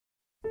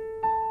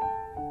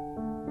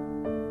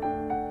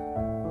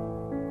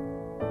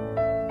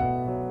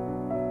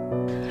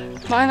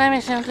My name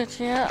is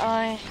Zian.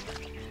 I'm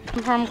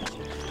from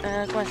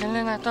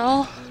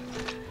KwaZulu-Natal.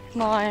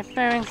 My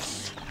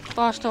parents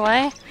passed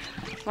away,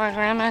 my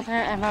grandmother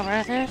and my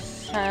brothers,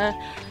 so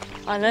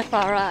I live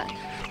by right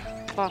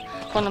for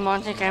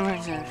Bonamanzi Game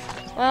Reserve.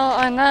 Well,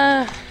 I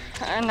know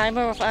a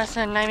neighbour of us,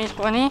 her name is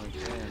Bonnie.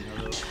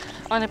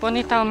 And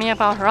Bonnie told me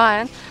about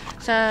Ryan,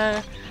 so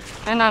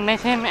then I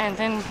met him and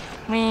then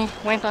we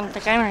went on the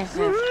Game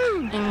Reserve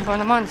in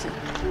Bonamanzi.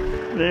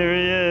 There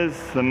he is,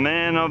 the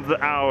man of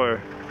the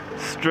hour,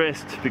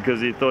 stressed because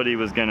he thought he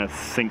was going to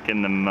sink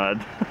in the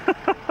mud.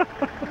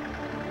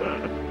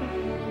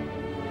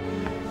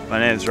 My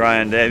name is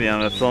Ryan Davey.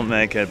 I'm a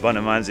filmmaker at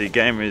Bonamanzi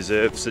Game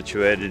Reserve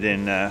situated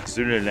in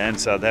Zululand,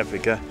 South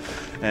Africa,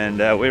 and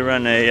we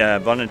run a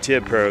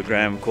volunteer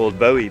program called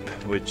BOEAP,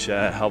 which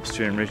helps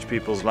to enrich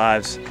people's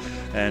lives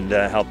and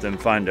help them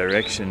find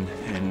direction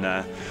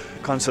in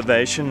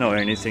conservation or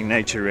anything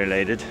nature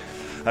related.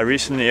 I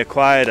recently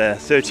acquired a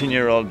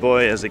 13-year-old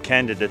boy as a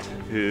candidate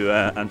who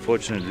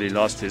unfortunately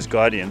lost his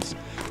guardians.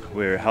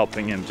 We're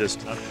helping him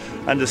just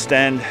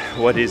understand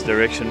what his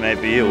direction may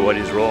be or what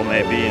his role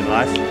may be in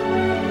life.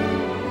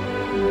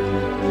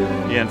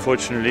 He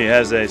unfortunately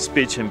has a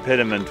speech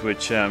impediment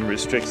which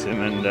restricts him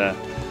and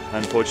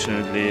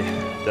unfortunately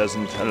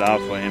doesn't allow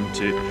for him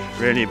to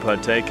really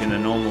partake in a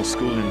normal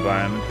school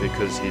environment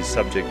because he's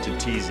subject to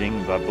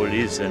teasing by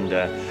bullies, and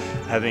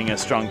having a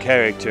strong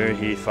character,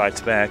 he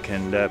fights back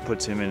and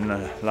puts him in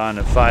a line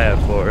of fire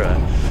for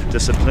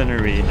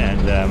disciplinary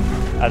and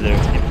other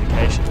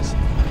implications.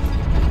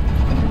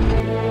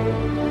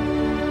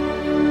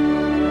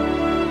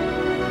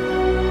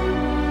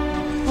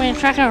 We're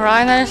tracking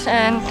rhinos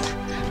and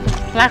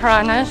black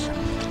rhinos.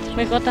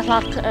 We got this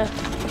like a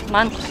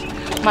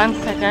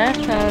month ago,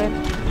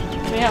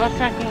 so we are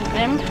tracking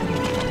them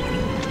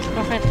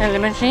with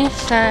telemetry.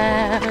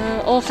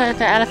 So also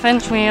the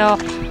elephants, we are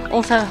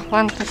also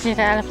want to see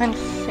the elephants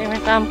every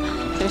time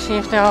to see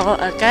if they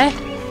are okay.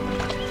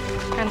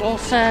 And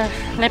also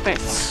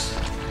leopards.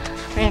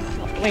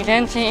 We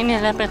didn't see any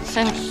leopards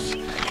since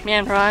me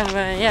and Brian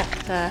were here,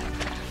 so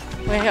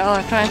we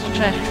are trying to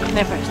track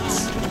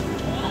leopards.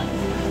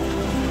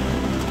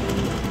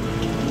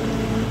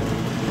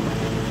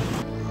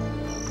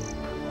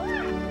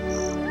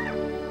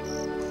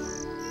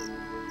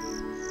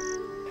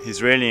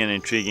 He's really an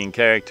intriguing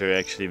character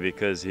actually,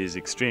 because he's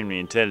extremely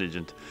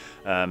intelligent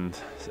and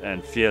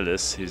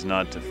fearless. He's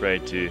not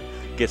afraid to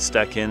get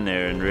stuck in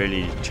there and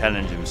really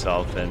challenge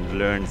himself and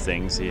learn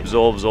things. He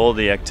absorbs all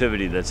the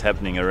activity that's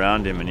happening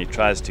around him and he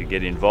tries to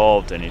get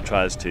involved and he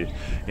tries to,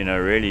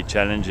 really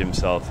challenge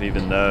himself,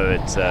 even though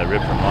it's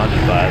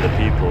reprimanded by other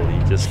people.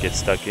 He just gets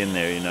stuck in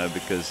there,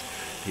 because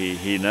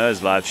he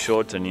knows life's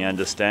short and he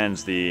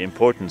understands the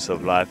importance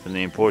of life and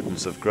the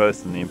importance of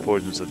growth and the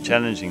importance of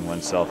challenging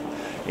oneself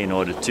in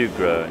order to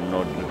grow, in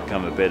order to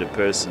become a better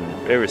person,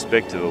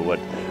 irrespective of what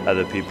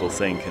other people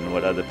think and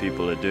what other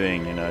people are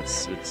doing.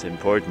 It's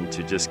important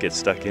to just get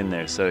stuck in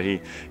there. So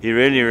he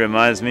really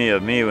reminds me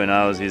of me when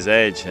I was his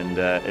age, and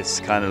it's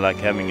kind of like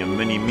having a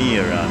mini me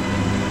around.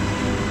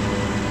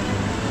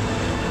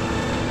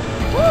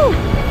 Woo!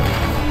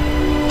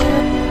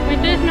 We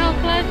did no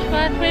clutch,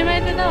 but we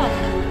made it out.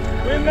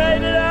 We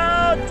made it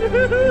out!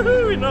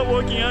 We're not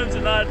walking home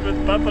tonight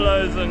with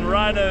buffaloes and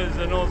rhinos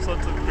and all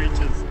sorts of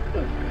creatures.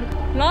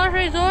 Last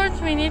resort,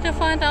 we need to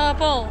find our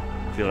bull.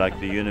 I feel like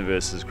the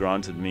universe has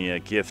granted me a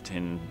gift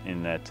in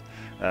that,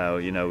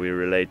 we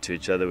relate to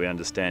each other, we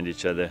understand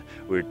each other,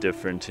 we're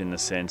different in a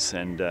sense,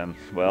 and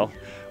well,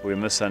 we're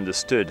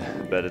misunderstood,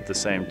 but at the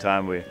same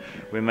time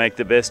we make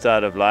the best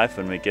out of life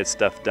and we get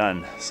stuff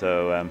done.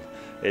 So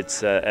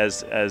it's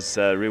as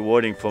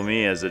rewarding for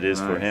me as it is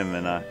for him,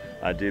 and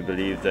I do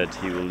believe that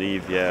he will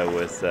leave here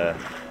with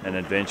an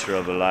adventure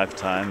of a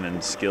lifetime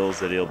and skills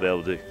that he'll be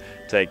able to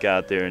take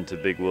out there into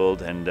the big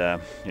world and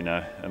a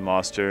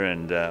master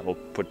and or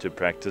put to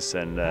practice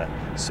and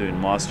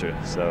soon master.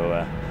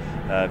 So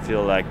I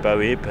feel like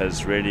BOEAP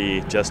has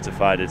really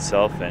justified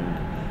itself and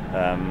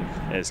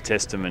as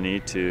testimony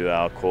to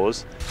our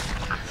cause.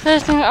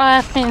 First thing I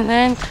have been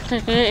learned to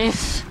do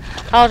is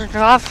how to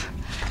drive,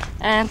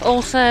 and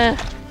also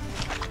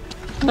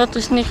not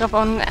to sneak up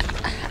on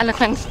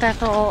elephants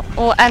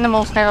or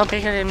animals that are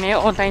bigger than me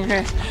or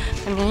dangerous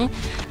than me.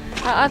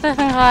 The other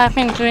thing I have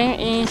been doing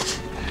is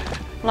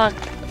like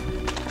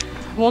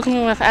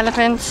walking with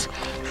elephants,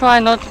 try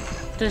not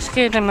to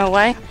scare them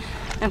away,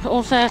 and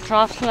also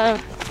drive slow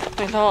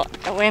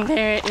when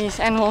there is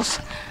animals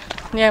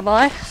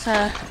nearby, so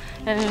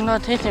that it will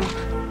not hit him.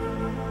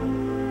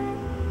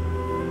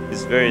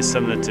 He's very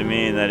similar to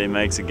me in that he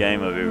makes a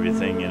game of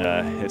everything.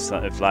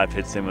 If life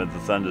hits him with the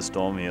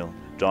thunderstorm, he'll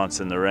dance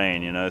in the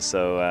rain.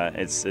 So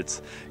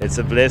it's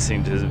a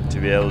blessing to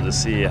be able to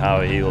see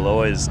how he will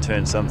always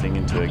turn something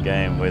into a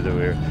game, whether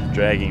we're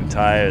dragging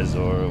tires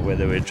or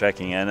whether we're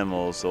tracking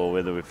animals or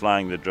whether we're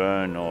flying the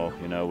drone or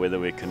whether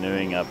we're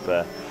canoeing up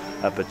a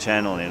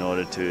channel in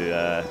order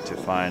to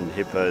find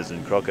hippos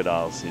and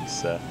crocodiles.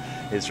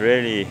 He's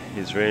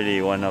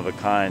really one of a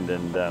kind,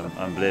 and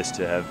I'm blessed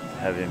to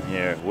have him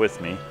here with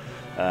me.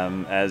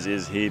 as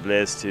is he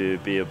blessed to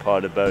be a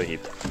part of BOEAP.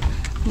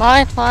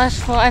 My advice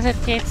for other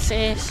kids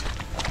is,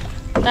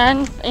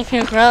 then if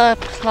you grow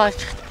up, like,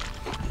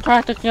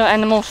 try to kill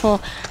animals for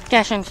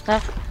cash and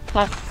stuff,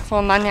 like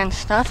for money and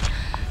stuff,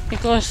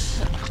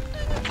 because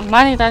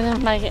money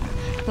doesn't make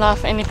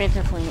life any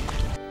better for you.